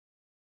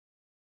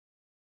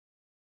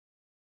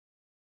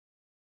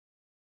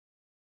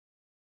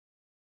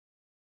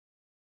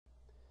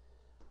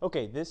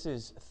Okay, this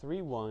is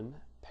 3-1,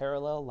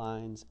 parallel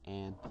lines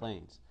and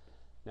planes.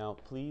 Now,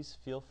 please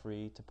feel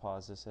free to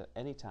pause this at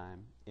any time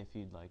if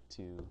you'd like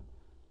to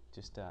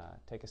just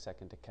take a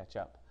second to catch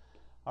up.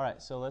 All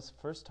right, so let's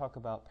first talk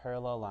about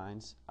parallel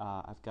lines.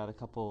 I've got a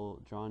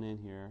couple drawn in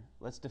here.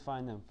 Let's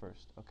define them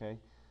first, okay?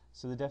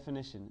 So the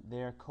definition,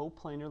 they are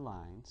coplanar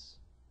lines,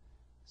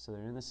 so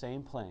they're in the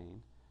same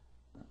plane,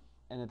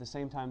 and at the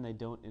same time they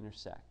don't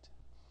intersect.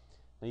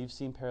 Now, you've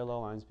seen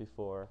parallel lines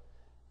before,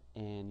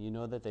 and you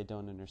know that they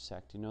don't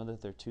intersect. You know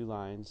that they're two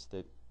lines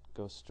that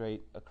go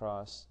straight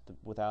across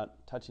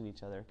without touching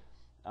each other.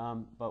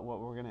 But what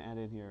we're going to add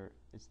in here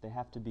is they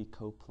have to be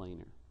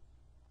coplanar.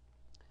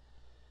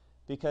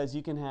 Because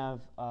you can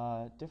have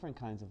different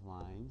kinds of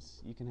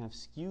lines. You can have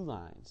skew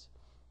lines.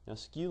 Now,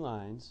 skew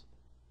lines,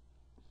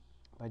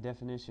 by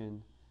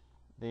definition,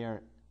 they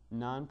are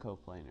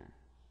non-coplanar.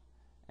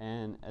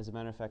 And as a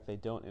matter of fact, they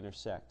don't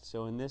intersect.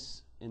 So in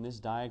this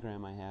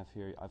diagram I have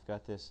here, I've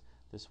got this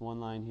one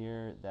line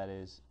here that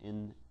is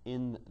in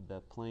the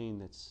plane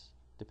that's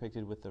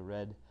depicted with the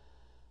red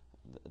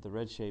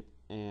shape,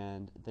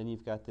 and then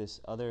you've got this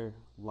other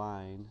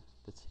line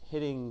that's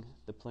hitting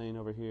the plane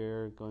over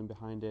here, going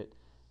behind it.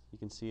 You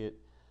can see it,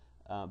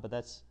 but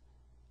that's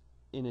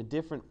in a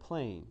different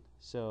plane.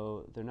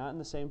 So they're not in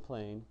the same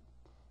plane.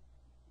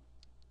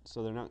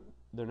 So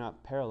they're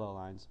not parallel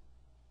lines.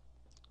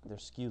 They're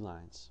skew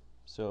lines.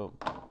 So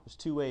there's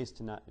two ways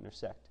to not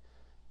intersect.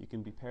 You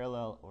can be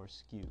parallel or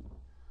skew.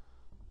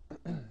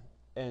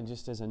 And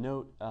just as a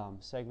note,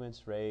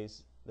 segments,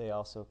 rays, they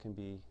also can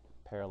be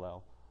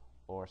parallel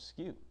or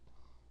skew.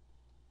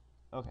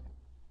 Okay.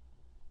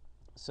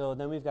 So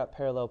then we've got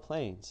parallel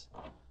planes.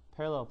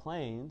 Parallel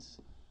planes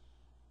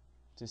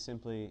just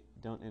simply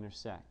don't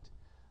intersect.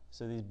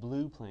 So these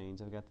blue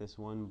planes, I've got this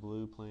one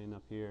blue plane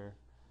up here,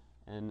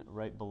 and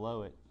right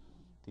below it,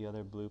 the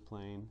other blue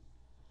plane,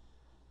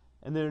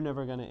 and they're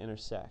never going to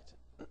intersect.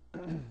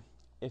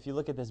 If you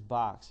look at this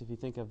box, if you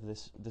think of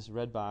this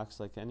red box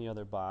like any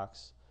other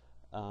box,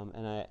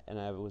 and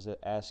I was to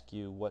ask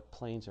you what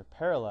planes are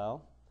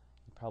parallel,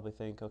 you'd probably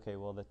think, okay,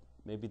 well,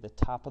 maybe the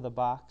top of the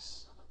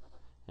box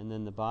and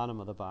then the bottom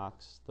of the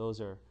box, those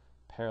are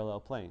parallel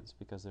planes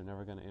because they're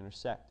never going to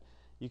intersect.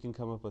 You can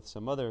come up with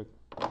some other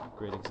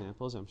great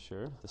examples, I'm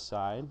sure. The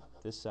side,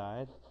 this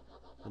side,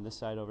 and this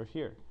side over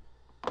here.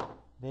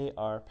 They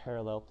are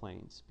parallel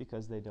planes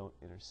because they don't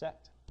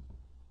intersect.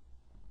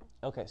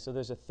 Okay, so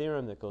there's a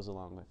theorem that goes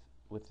along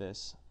with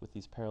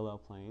these parallel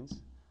planes.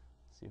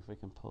 Let's see if we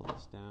can pull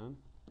this down.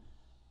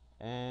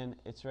 And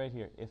it's right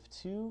here. If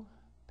two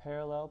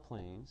parallel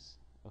planes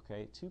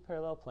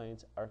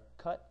are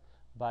cut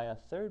by a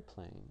third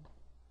plane,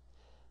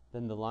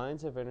 then the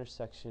lines of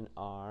intersection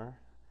are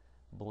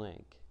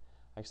blank.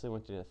 I actually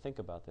want you to think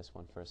about this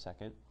one for a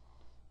second.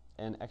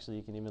 And actually,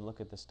 you can even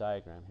look at this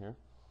diagram here.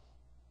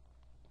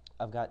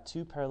 I've got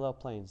two parallel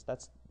planes.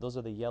 Those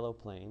are the yellow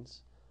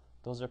planes.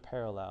 Those are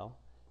parallel,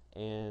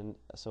 and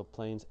so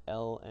planes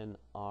L and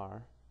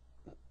R.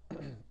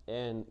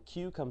 And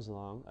Q comes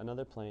along,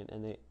 another plane,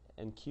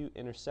 and Q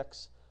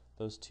intersects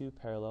those two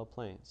parallel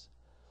planes.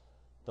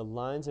 The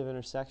lines of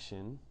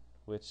intersection,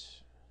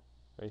 which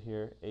right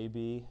here,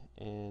 AB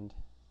and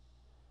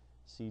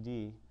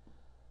CD,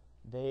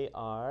 they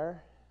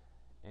are,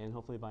 and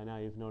hopefully by now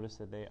you've noticed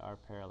that they are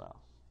parallel.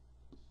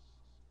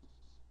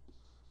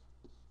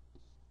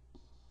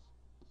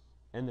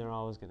 And they're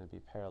always going to be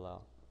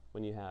parallel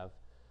when you have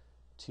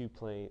two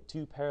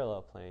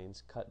parallel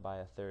planes cut by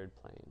a third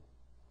plane.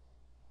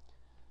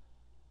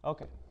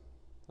 Okay,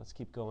 let's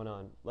keep going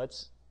on.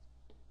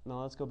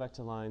 Now let's go back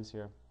to lines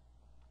here.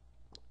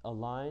 A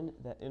line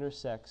that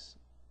intersects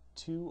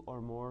two or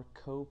more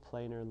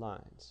coplanar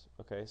lines.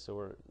 Okay,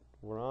 so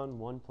we're on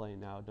one plane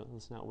now.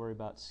 Let's not worry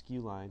about skew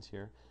lines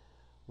here.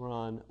 We're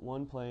on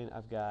one plane.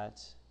 I've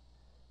got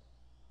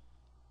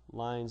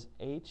lines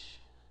H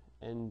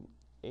and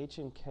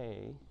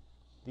K.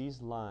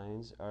 These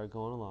lines are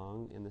going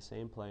along in the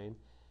same plane,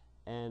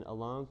 and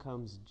along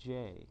comes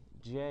J.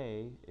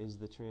 J is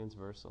the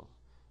transversal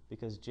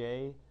because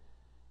J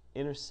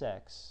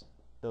intersects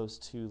those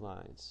two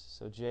lines.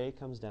 So J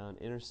comes down,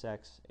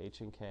 intersects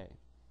H and K.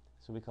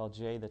 So we call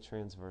J the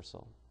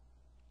transversal.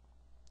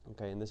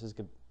 Okay, and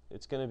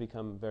it's going to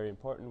become very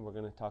important. We're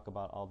going to talk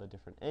about all the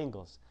different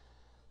angles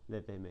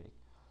that they make.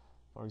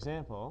 For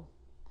example,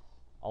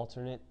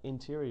 alternate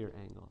interior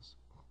angles.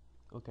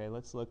 Okay,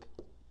 let's look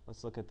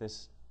at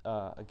this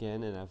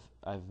again, and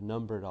I've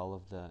numbered all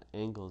of the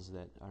angles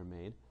that are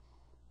made.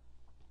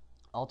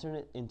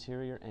 Alternate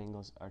interior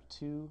angles are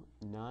two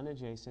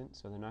non-adjacent,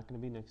 so they're not going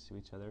to be next to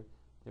each other.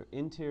 They're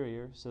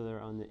interior, so they're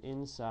on the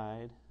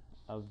inside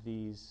of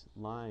these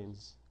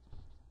lines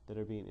that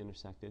are being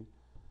intersected,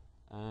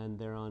 and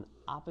they're on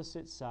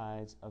opposite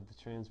sides of the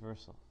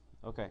transversal.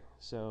 Okay,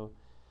 so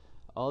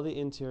all the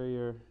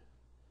interior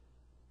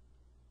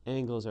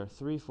angles are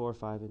 3, 4,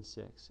 5, and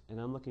 6, and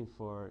I'm looking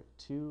for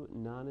two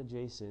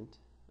non-adjacent.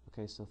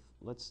 Okay, so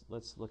let's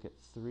look at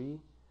 3.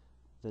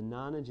 The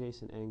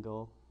non-adjacent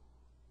angle,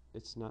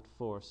 it's not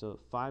 4, so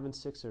 5 and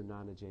 6 are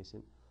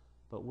non-adjacent.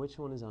 but which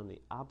one is on the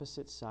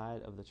opposite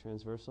side of the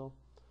transversal?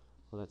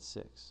 Well, that's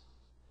 6.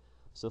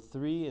 So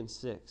 3 and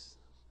 6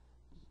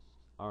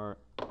 are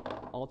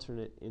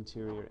alternate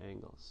interior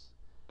angles.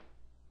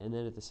 And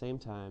then at the same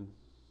time,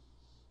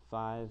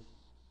 5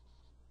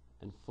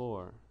 and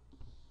 4,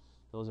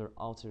 those are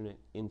alternate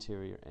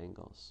interior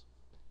angles.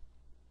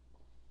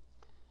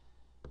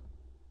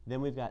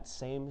 Then we've got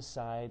same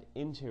side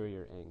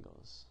interior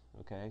angles,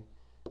 okay?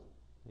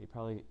 You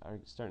probably are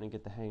starting to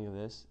get the hang of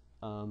this.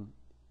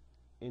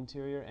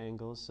 Interior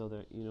angles, so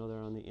that they're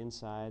on the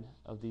inside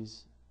of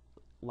these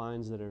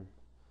lines that are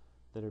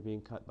being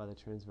cut by the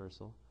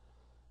transversal.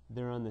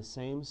 They're on the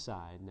same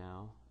side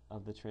now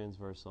of the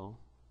transversal.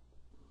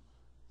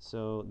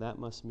 So that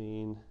must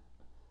mean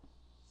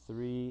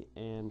 3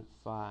 and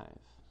 5.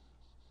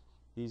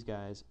 These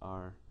guys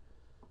are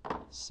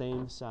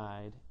same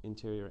side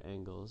interior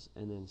angles,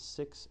 and then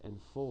 6 and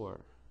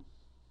 4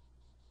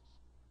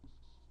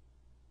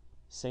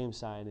 same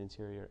side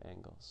interior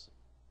angles.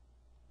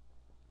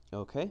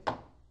 Okay,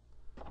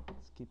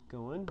 let's keep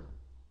going.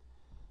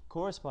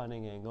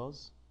 Corresponding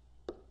angles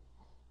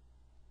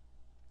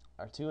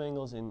are two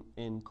angles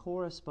in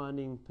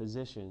corresponding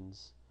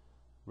positions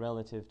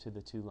relative to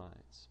the two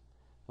lines.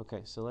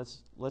 Okay, so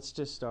let's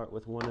just start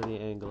with one of the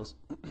angles.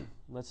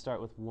 Let's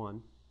start with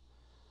 1.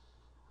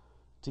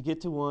 To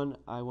get to 1,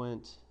 I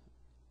went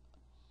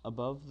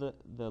above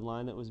the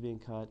line that was being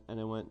cut, and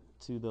I went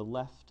to the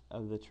left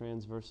of the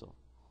transversal.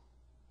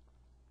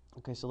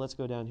 Okay, so let's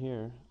go down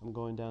here. I'm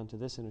going down to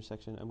this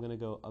intersection. I'm going to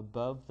go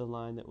above the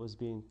line that was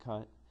being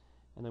cut,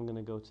 and I'm going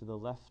to go to the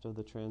left of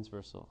the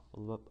transversal.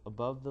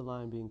 Above the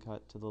line being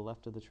cut, to the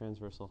left of the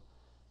transversal,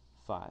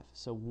 5.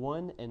 So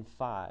 1 and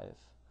 5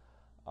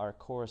 are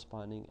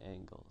corresponding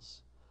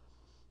angles.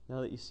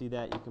 Now that you see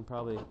that, you can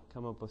probably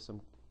come up with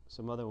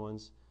some other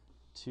ones.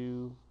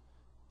 2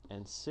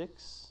 and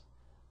 6,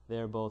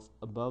 they're both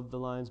above the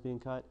lines being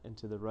cut and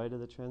to the right of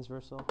the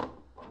transversal.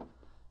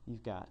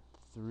 You've got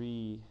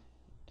 3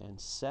 and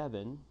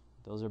 7,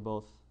 those are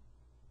both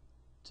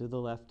to the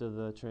left of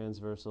the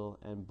transversal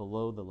and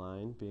below the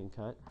line being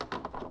cut.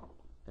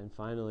 And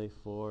finally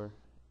 4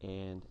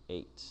 and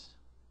 8.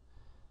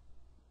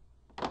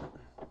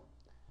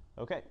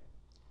 Okay.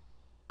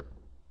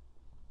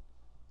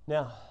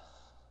 Now,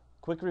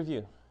 quick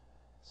review.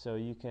 So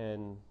you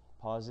can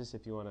pause this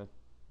if you want to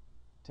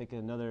take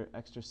another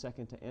extra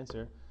second to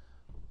answer.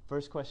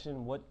 First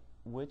question,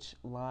 which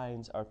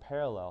lines are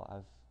parallel?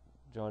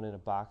 I've drawn in a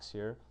box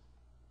here.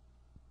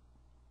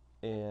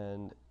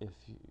 And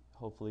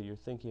hopefully you're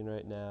thinking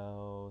right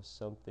now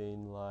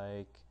something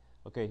like,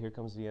 okay, here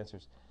comes the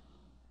answers.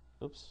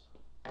 Oops.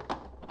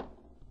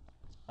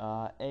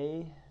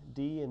 A,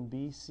 D, and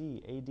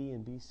BC. AD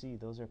and BC,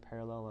 those are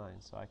parallel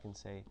lines. So I can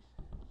say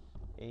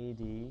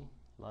AD,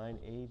 line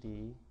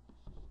AD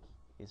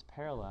is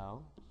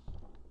parallel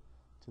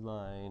to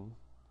line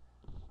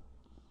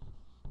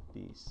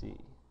BC.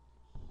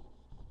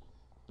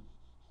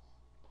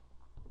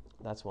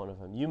 That's one of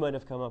them. You might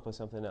have come up with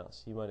something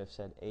else. You might have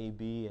said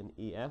AB and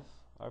EF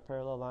are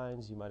parallel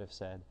lines. You might have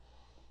said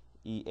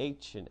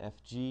EH and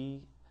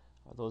FG.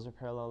 Those are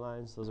parallel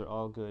lines. Those are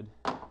all good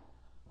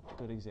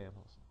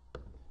examples.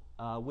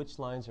 Which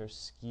lines are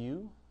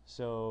skew?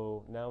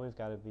 So now we've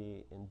got to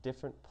be in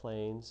different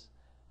planes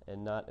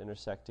and not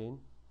intersecting.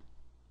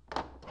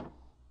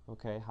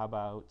 Okay, how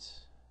about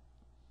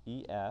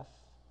EF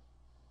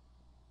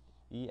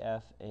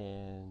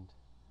and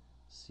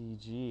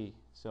CG?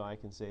 So I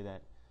can say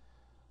that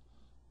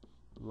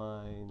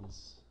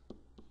lines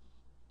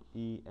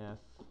EF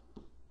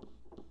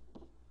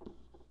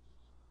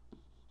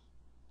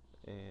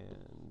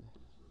and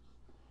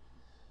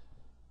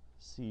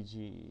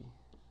CG,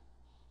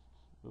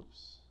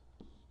 oops,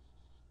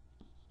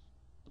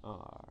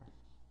 are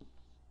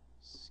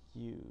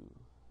skew.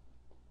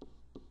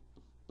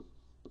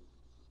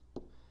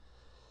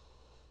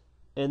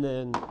 And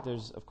then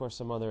there's, of course,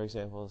 some other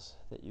examples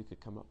that you could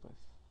come up with.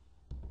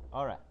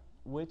 All right,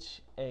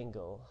 which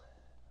angle,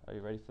 are you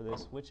ready for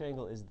this? Which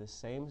angle is the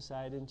same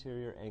side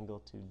interior angle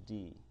to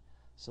D?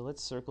 So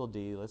let's circle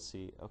D, let's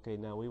see. Okay,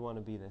 now we want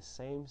to be the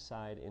same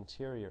side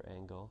interior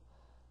angle.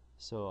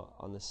 So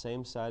on the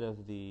same side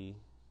of the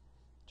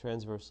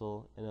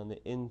transversal and on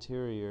the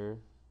interior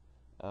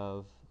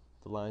of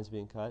the lines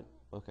being cut.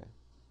 Okay,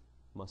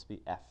 must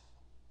be F.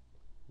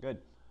 Good.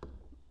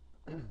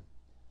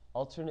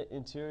 Alternate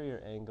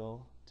interior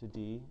angle to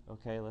D.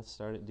 Okay, let's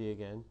start at D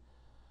again.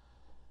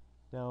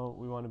 Now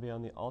we want to be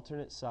on the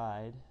alternate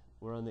side.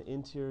 We're on the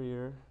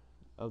interior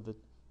of the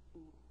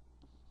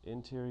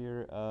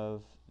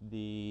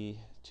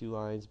two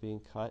lines being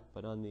cut,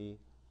 but on the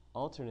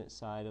alternate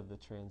side of the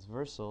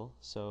transversal,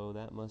 so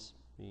that must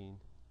mean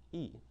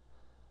E.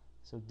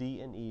 So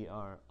D and E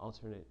are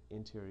alternate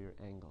interior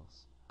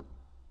angles.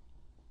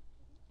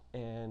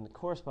 And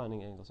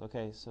corresponding angles.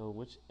 Okay, so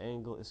which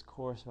angle is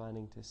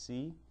corresponding to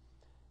C?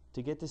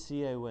 To get to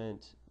C, I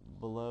went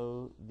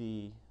below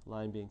the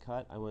line being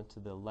cut. I went to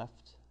the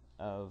left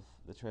of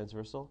the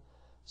transversal.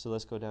 So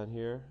let's go down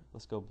here.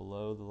 Let's go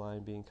below the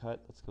line being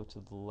cut. Let's go to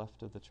the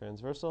left of the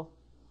transversal.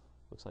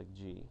 Looks like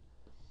G.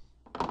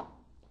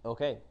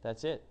 Okay,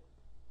 that's it.